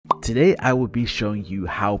Today I will be showing you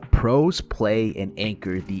how pros play and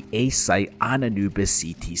anchor the A site on Anubis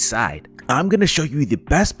CT side. I'm going to show you the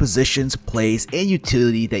best positions, plays, and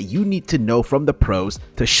utility that you need to know from the pros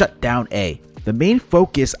to shut down A. The main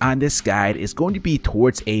focus on this guide is going to be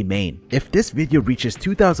towards A main. If this video reaches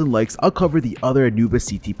 2,000 likes, I'll cover the other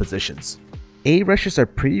Anubis CT positions. A rushes are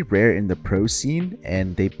pretty rare in the pro scene,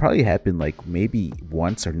 and they probably happen like maybe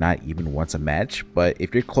once or not even once a match. But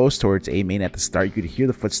if you're close towards A main at the start, you could hear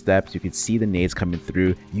the footsteps, you could see the nades coming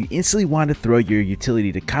through. You instantly want to throw your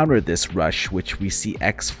utility to counter this rush, which we see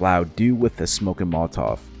xFlow do with the smoke and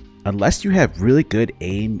Molotov. Unless you have really good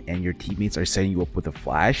aim and your teammates are setting you up with a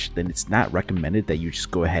flash, then it's not recommended that you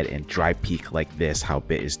just go ahead and dry peek like this, how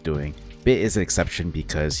Bit is doing. Bit is an exception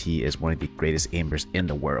because he is one of the greatest aimers in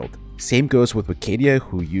the world. Same goes with Wicadia,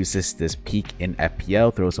 who uses this peek in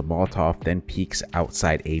FPL, throws a Molotov, then peeks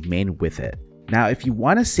outside A main with it. Now, if you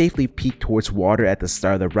want to safely peek towards water at the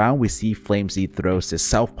start of the round, we see FlameZ throws this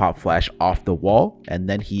self-pop flash off the wall, and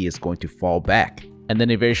then he is going to fall back. And then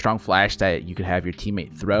a very strong flash that you could have your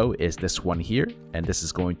teammate throw is this one here, and this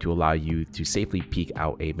is going to allow you to safely peek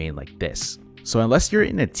out A main like this. So unless you're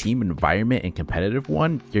in a team environment and competitive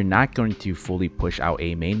one, you're not going to fully push out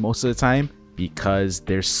A main most of the time because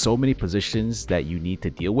there's so many positions that you need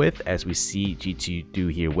to deal with, as we see G2 do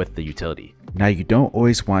here with the utility. Now, you don't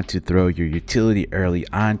always want to throw your utility early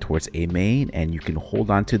on towards A main, and you can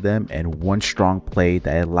hold on to them, and one strong play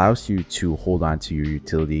that allows you to hold on to your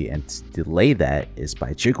utility and delay that is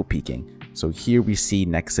by jiggle peeking. So here we see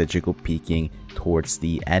Nexa jiggle peeking towards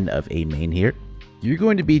the end of A main here. You're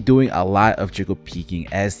going to be doing a lot of jiggle peeking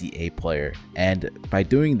as the A player, and by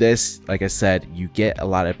doing this, like I said, you get a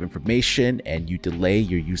lot of information and you delay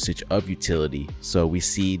your usage of utility. So we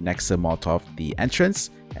see Nexa Molotov the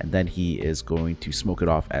entrance, and then he is going to smoke it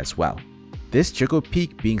off as well. This jiggle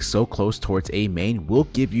peek being so close towards A main will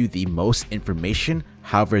give you the most information.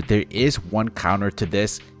 However, there is one counter to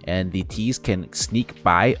this, and the T's can sneak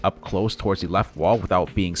by up close towards the left wall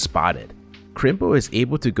without being spotted. Crimbo is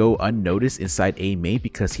able to go unnoticed inside A main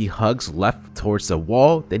because he hugs left towards the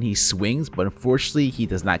wall, then he swings, but unfortunately he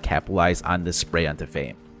does not capitalize on the spray onto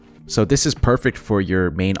Fame. So this is perfect for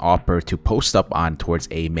your main AWPer to post up on towards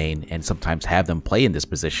A main and sometimes have them play in this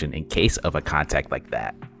position in case of a contact like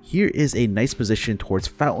that. Here is a nice position towards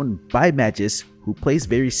Fountain by Magis, who plays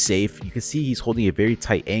very safe. You can see he's holding a very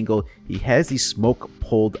tight angle. He has the smoke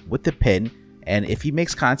pulled with the pin, and if he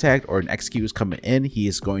makes contact or an execute is coming in, he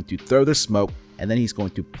is going to throw the smoke and then he's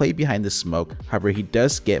going to play behind the smoke. However, he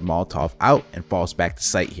does get Molotov out and falls back to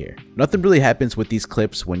site here. Nothing really happens with these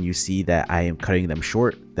clips when you see that I am cutting them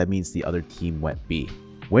short. That means the other team went B.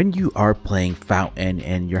 When you are playing Fountain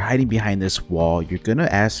and you're hiding behind this wall, you're going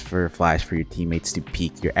to ask for a flash for your teammates to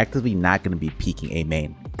peek. You're actively not going to be peeking A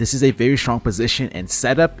main. This is a very strong position and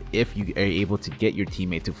setup if you are able to get your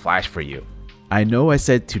teammate to flash for you. I know I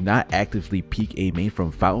said to not actively peek A main from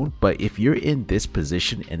Fountain, but if you're in this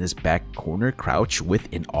position in this back corner crouch with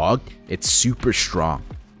an AUG, it's super strong.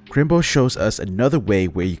 Crimbo shows us another way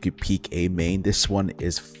where you could peek A main. This one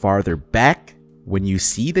is farther back. When you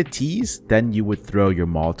see the T's, then you would throw your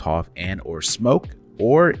Molotov and or smoke,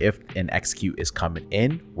 or if an execute is coming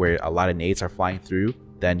in where a lot of nades are flying through,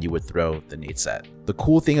 then you would throw the nade set. The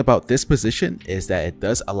cool thing about this position is that it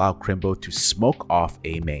does allow Crimbo to smoke off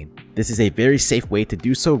A main. This is a very safe way to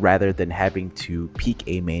do so rather than having to peek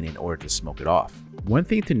A main in order to smoke it off. One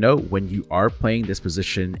thing to note when you are playing this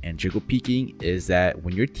position and jiggle peeking is that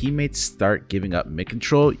when your teammates start giving up mid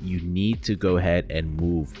control, you need to go ahead and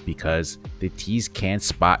move because the T's can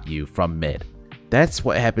spot you from mid. That's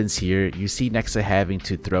what happens here. You see Nexa having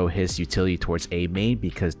to throw his utility towards A main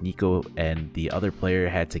because Nico and the other player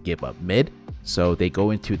had to give up mid. So they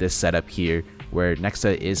go into this setup here where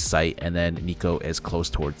Nexa is site and then Nico is close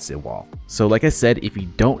towards the wall. So like I said, if you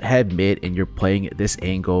don't have mid and you're playing this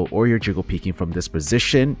angle or you're jiggle peeking from this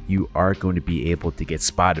position, you are going to be able to get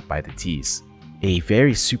spotted by the T's. A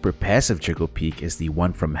very super passive jiggle peek is the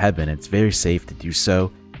one from Heaven. It's very safe to do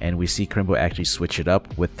so. And we see Crimbo actually switch it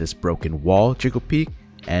up with this broken wall jiggle peek,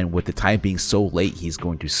 and with the time being so late, he's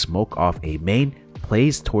going to smoke off A main,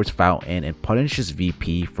 plays towards Fountain and punishes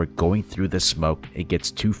VP for going through the smoke. It gets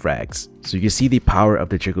 2 frags. So you can see the power of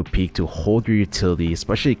the jiggle peek to hold your utility,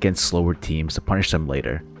 especially against slower teams, to punish them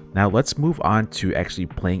later. Now let's move on to actually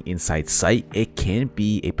playing inside site. It can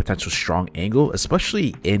be a potential strong angle,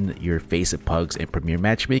 especially in your FACEIT pugs and Premier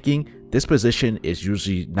matchmaking. This position is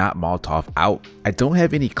usually not Molotov out. I don't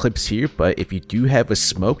have any clips here, but if you do have a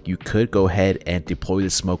smoke, you could go ahead and deploy the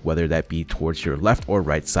smoke, whether that be towards your left or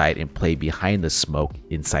right side, and play behind the smoke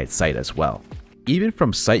inside site as well. Even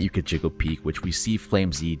from site, you could jiggle peek, which we see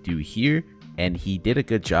FlameZ do here. and he did a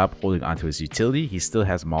good job holding onto his utility. He still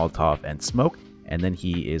has Molotov and smoke, and then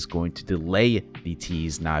he is going to delay the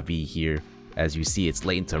T's Na'Vi here. As you see, it's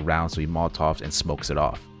late into round, so he Molotovs and smokes it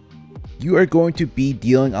off. You are going to be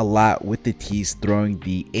dealing a lot with the T's throwing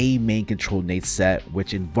the A main control nade set,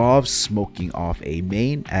 which involves smoking off A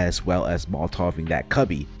main as well as Molotoving that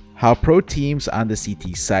Cubby. How pro teams on the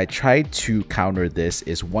CT side try to counter this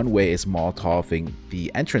is one way is Molotoving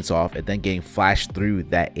the entrance off and then getting flashed through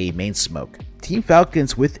that A main smoke. Team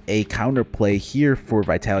Falcons with a counter play here for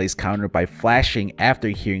Vitality's counter by flashing after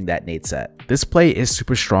hearing that nade set. This play is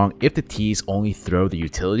super strong if the T's only throw the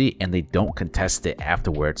utility and they don't contest it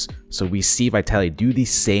afterwards. So we see Vitality do the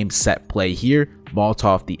same set play here,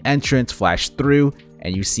 Molotov the entrance, flash through,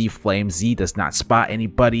 and you see Flame Z does not spot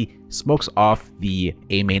anybody, smokes off the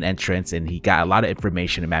A main entrance, and he got a lot of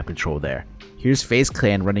information and map control there. Here's FaZe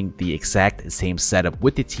Clan running the exact same setup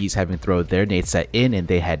with the T's having thrown their nade set in and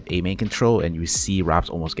they had A main control, and you see Robs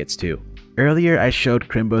almost gets 2. Earlier I showed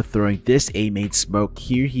Crimbo throwing this A main smoke.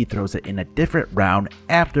 Here he throws it in a different round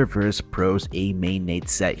after Verse Pro's A main nade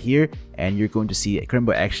set here, and you're going to see that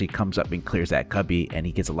Crimbo actually comes up and clears that Cubby and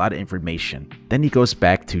he gets a lot of information. Then he goes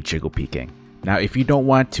back to Jiggle peeking. Now if you don't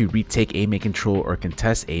want to retake A main control or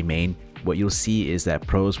contest A main, what you'll see is that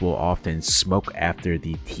pros will often smoke after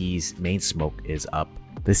the T's main smoke is up.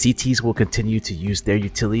 The CTs will continue to use their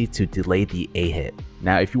utility to delay the A hit.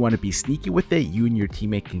 Now if you want to be sneaky with it, you and your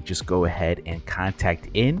teammate can just go ahead and contact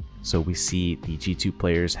in. So we see the G2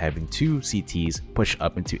 players having 2 CTs push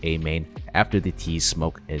up into A main after the T's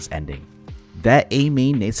smoke is ending. That A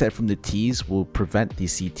main nade set from the T's will prevent the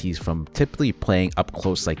CTs from typically playing up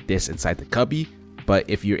close like this inside the Cubby. But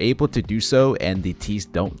if you're able to do so and the T's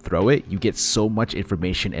don't throw it, you get so much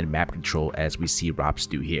information and map control as we see Robs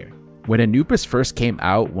do here. When Anubis first came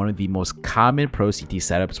out, one of the most common pro CT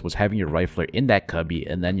setups was having your rifler in that Cubby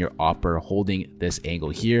and then your AWPer holding this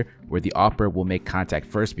angle here, where the AWPer will make contact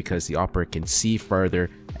first because the AWPer can see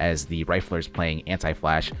further as the rifler is playing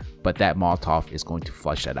anti-flash, but that Molotov is going to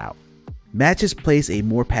flush that out. Matches plays a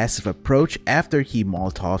more passive approach. After he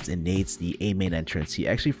Molotovs and nades the A main entrance, he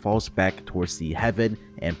actually falls back towards the heaven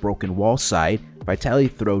and broken wall side. Vitality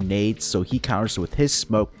throw nades, so he counters with his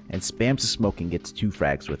smoke and spams the smoke and gets 2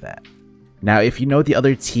 frags with that. Now if you know the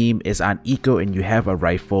other team is on eco and you have a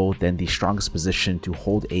rifle, then the strongest position to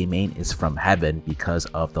hold A main is from heaven because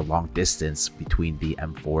of the long distance between the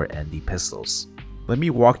M4 and the pistols. Let me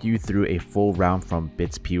walk you through a full round from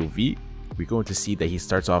Bit's POV. We're going to see that he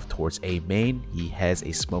starts off towards A main, he has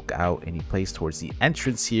a smoke out and he plays towards the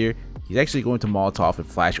entrance here. He's actually going to Molotov and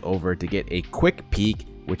flash over to get a quick peek,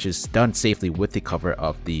 which is done safely with the cover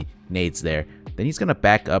of the nades there. Then he's going to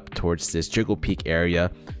back up towards this Jiggle peek area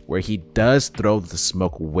where he does throw the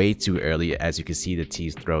smoke way too early. As you can see, the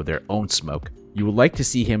T's throw their own smoke. You would like to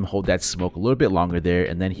see him hold that smoke a little bit longer there,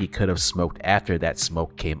 and then he could have smoked after that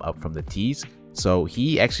smoke came up from the T's. So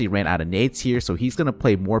he actually ran out of nades here, so he's going to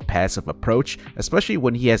play more passive approach, especially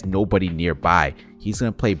when he has nobody nearby. He's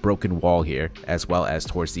going to play broken wall here, as well as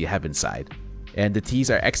towards the heaven side. And the T's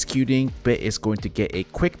are executing. Bit is going to get a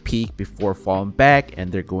quick peek before falling back, and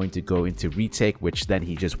they're going to go into retake, which then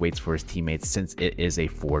he just waits for his teammates since it is a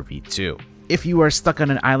 4v2. If you are stuck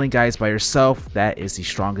on an island, guys, by yourself, that is the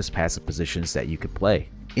strongest passive positions that you could play.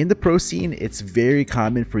 In the pro scene, it's very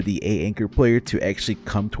common for the A anchor player to actually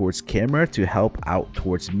come towards camera to help out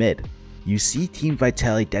towards mid. You see Team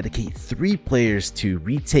Vitality dedicate 3 players to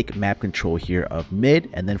retake map control here of mid,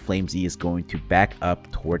 and then FlameZ is going to back up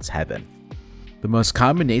towards heaven. The most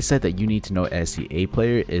common nade set that you need to know as the A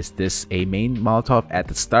player is this A main Molotov at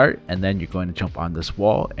the start, and then you're going to jump on this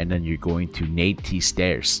wall, and then you're going to nade T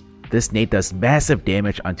stairs. This nade does massive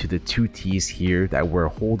damage onto the 2 T's here that were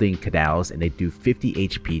holding canals, and they do 50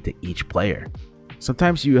 HP to each player.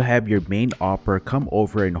 Sometimes you have your main AWPer come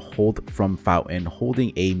over and hold from fountain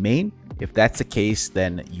holding A main. If that's the case,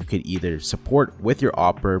 then you could either support with your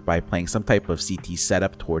AWPer by playing some type of CT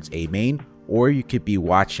setup towards A main, or you could be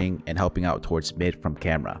watching and helping out towards mid from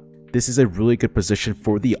camera. This is a really good position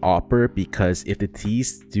for the AWPer because if the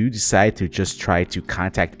T's do decide to just try to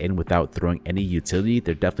contact in without throwing any utility,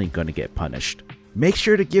 they're definitely going to get punished. Make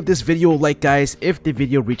sure to give this video a like, guys. If the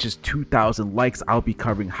video reaches 2,000 likes, I'll be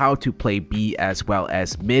covering how to play B as well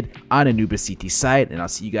as mid on Anubis CT side, and I'll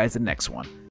see you guys in the next one.